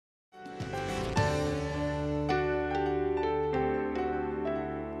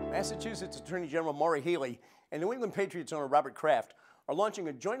Massachusetts Attorney General Maura Healey and New England Patriots owner Robert Kraft are launching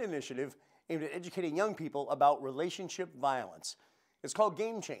a joint initiative aimed at educating young people about relationship violence. It's called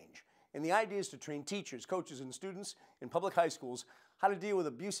Game Change, and the idea is to train teachers, coaches, and students in public high schools how to deal with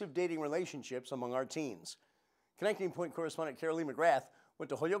abusive dating relationships among our teens. Connecting Point correspondent Carolee McGrath went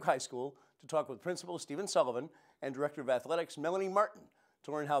to Holyoke High School to talk with Principal Stephen Sullivan and Director of Athletics Melanie Martin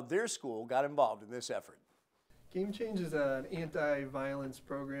to learn how their school got involved in this effort. Game Change is an anti-violence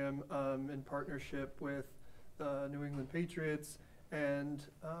program in partnership with the New England Patriots, and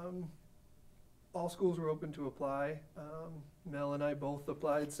all schools were open to apply. Mel and I both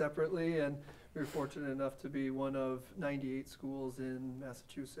applied separately, and we were fortunate enough to be one of 98 schools in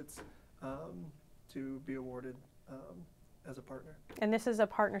Massachusetts to be awarded as a partner. And this is a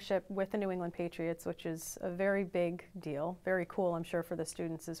partnership with the New England Patriots, which is a very big deal, very cool, I'm sure, for the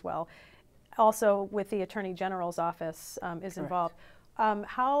students as well. Also with the Attorney General's office is involved.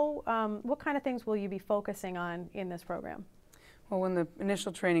 What kind of things will you be focusing on in this program? Well, in the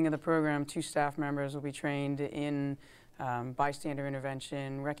initial training of the program, 2 staff members will be trained in bystander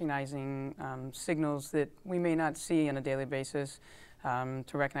intervention, recognizing signals that we may not see on a daily basis, to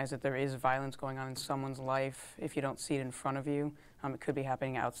recognize that there is violence going on in someone's life if you don't see it in front of you. It could be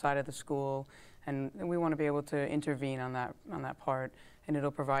happening outside of the school, and we want to be able to intervene on that part, and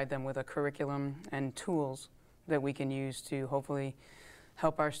it'll provide them with a curriculum and tools that we can use to hopefully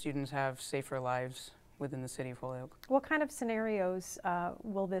help our students have safer lives within the city of Holyoke. What kind of scenarios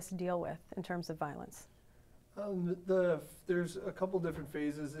will this deal with in terms of violence? There's a couple different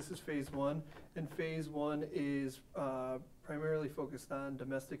phases. This is phase 1, and phase 1 is primarily focused on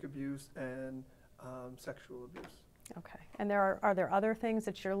domestic abuse and sexual abuse. Okay. And are there other things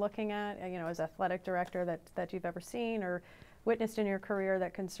that you're looking at, you know, as athletic director that you've ever seen or witnessed in your career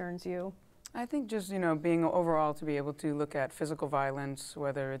that concerns you? I think just, you know, being overall to be able to look at physical violence,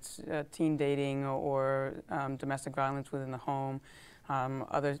 whether it's teen dating or domestic violence within the home,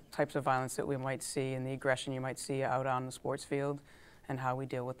 other types of violence that we might see and the aggression you might see out on the sports field, and how we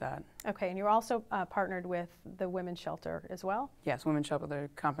deal with that. Okay, and you're also partnered with the Women's Shelter as well? Yes, Women's Shelter, they're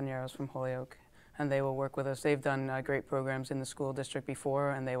compañeros from Holyoke, and they will work with us. They've done great programs in the school district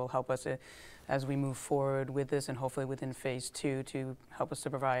before, and they will help us as we move forward with this, and hopefully within phase 2 to help us to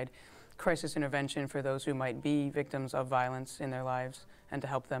provide crisis intervention for those who might be victims of violence in their lives, and to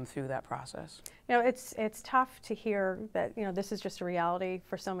help them through that process. You know, it's tough to hear that, you know, this is just a reality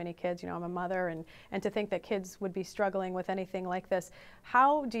for so many kids. You know, I'm a mother, and to think that kids would be struggling with anything like this.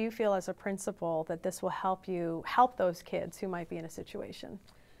 How do you feel as a principal that this will help you help those kids who might be in a situation?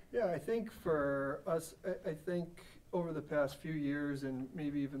 Yeah, I think for us, I think over the past few years and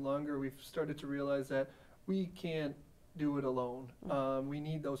maybe even longer, we've started to realize that we can't do it alone. We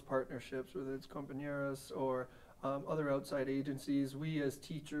need those partnerships, whether it's compañeros or other outside agencies. We as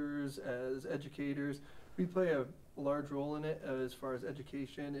teachers, as educators, we play a large role in it as far as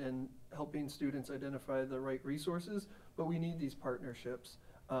education and helping students identify the right resources, but we need these partnerships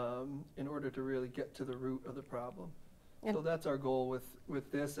in order to really get to the root of the problem. And so that's our goal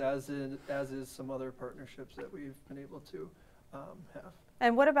with this, as is some other partnerships that we've been able to have.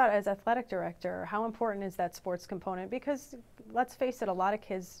 And what about as athletic director, how important is that sports component? Because let's face it, a lot of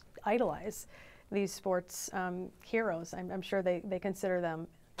kids idolize these sports heroes. I'm sure they consider them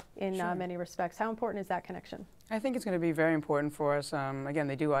in many respects. How important is that connection? I think it's going to be very important for us. Again,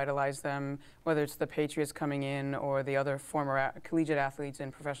 they do idolize them, whether it's the Patriots coming in or the other former collegiate athletes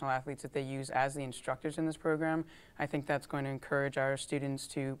and professional athletes that they use as the instructors in this program. I think that's going to encourage our students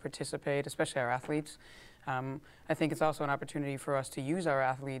to participate, especially our athletes. I think it's also an opportunity for us to use our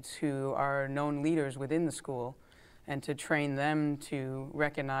athletes who are known leaders within the school and to train them to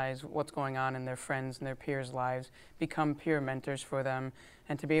recognize what's going on in their friends and their peers' lives, become peer mentors for them,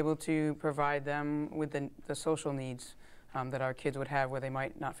 and to be able to provide them with the social needs that our kids would have, where they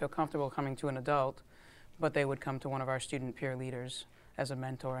might not feel comfortable coming to an adult, but they would come to one of our student peer leaders as a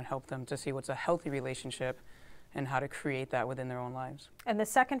mentor and help them to see what's a healthy relationship and how to create that within their own lives. And the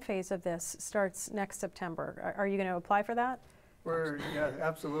second phase of this starts next September. Are you going to apply for that? Yeah,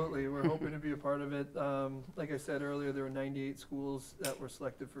 absolutely. We're hoping to be a part of it. Like I said earlier, there were 98 schools that were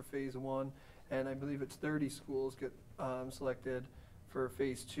selected for phase 1, and I believe it's 30 schools get selected for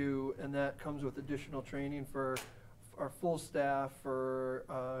phase 2, and that comes with additional training for our full staff, for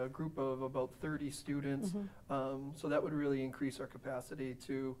a group of about 30 students. So that would really increase our capacity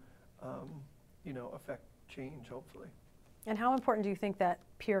to, you know, affect change, hopefully. And how important do you think that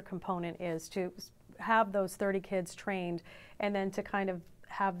peer component is, to have those 30 kids trained and then to kind of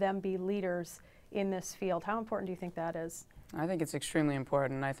have them be leaders in this field? How important do you think that is? I think it's extremely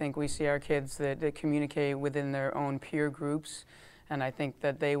important. I think we see our kids that communicate within their own peer groups And I think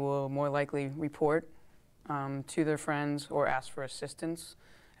that they will more likely report to their friends or ask for assistance.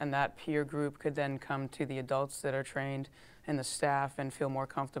 And that peer group could then come to the adults that are trained and the staff and feel more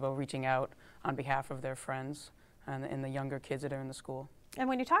comfortable reaching out on behalf of their friends and the younger kids that are in the school. And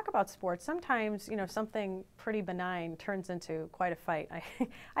when you talk about sports, sometimes, you know, something pretty benign turns into quite a fight.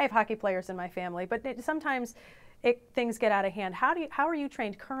 I have hockey players in my family, but sometimes things get out of hand. How are you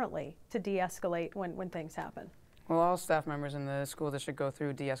trained currently to de-escalate when things happen? Well, all staff members in the school district go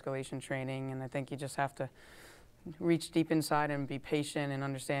through de-escalation training, and I think you just have to reach deep inside and be patient and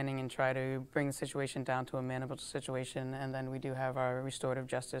understanding and try to bring the situation down to a manageable situation. And then we do have our restorative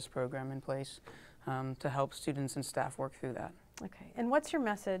justice program in place to help students and staff work through that. Okay, and what's your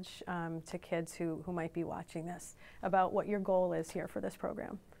message to kids who might be watching this about what your goal is here for this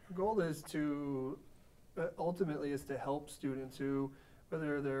program? The goal is to, ultimately is to help students who,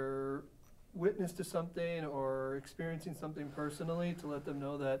 whether they're witness to something or experiencing something personally, to let them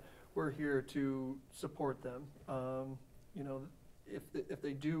know that we're here to support them. You know, if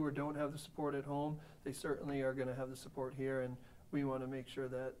they do or don't have the support at home, they certainly are going to have the support here, and we want to make sure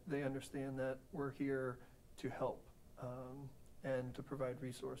that they understand that we're here to help and to provide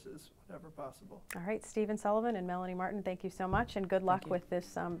resources whenever possible. All right, Stephen Sullivan and Melanie Martin, thank you so much, and good luck with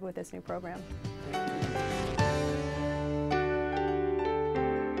this new program. Thank you.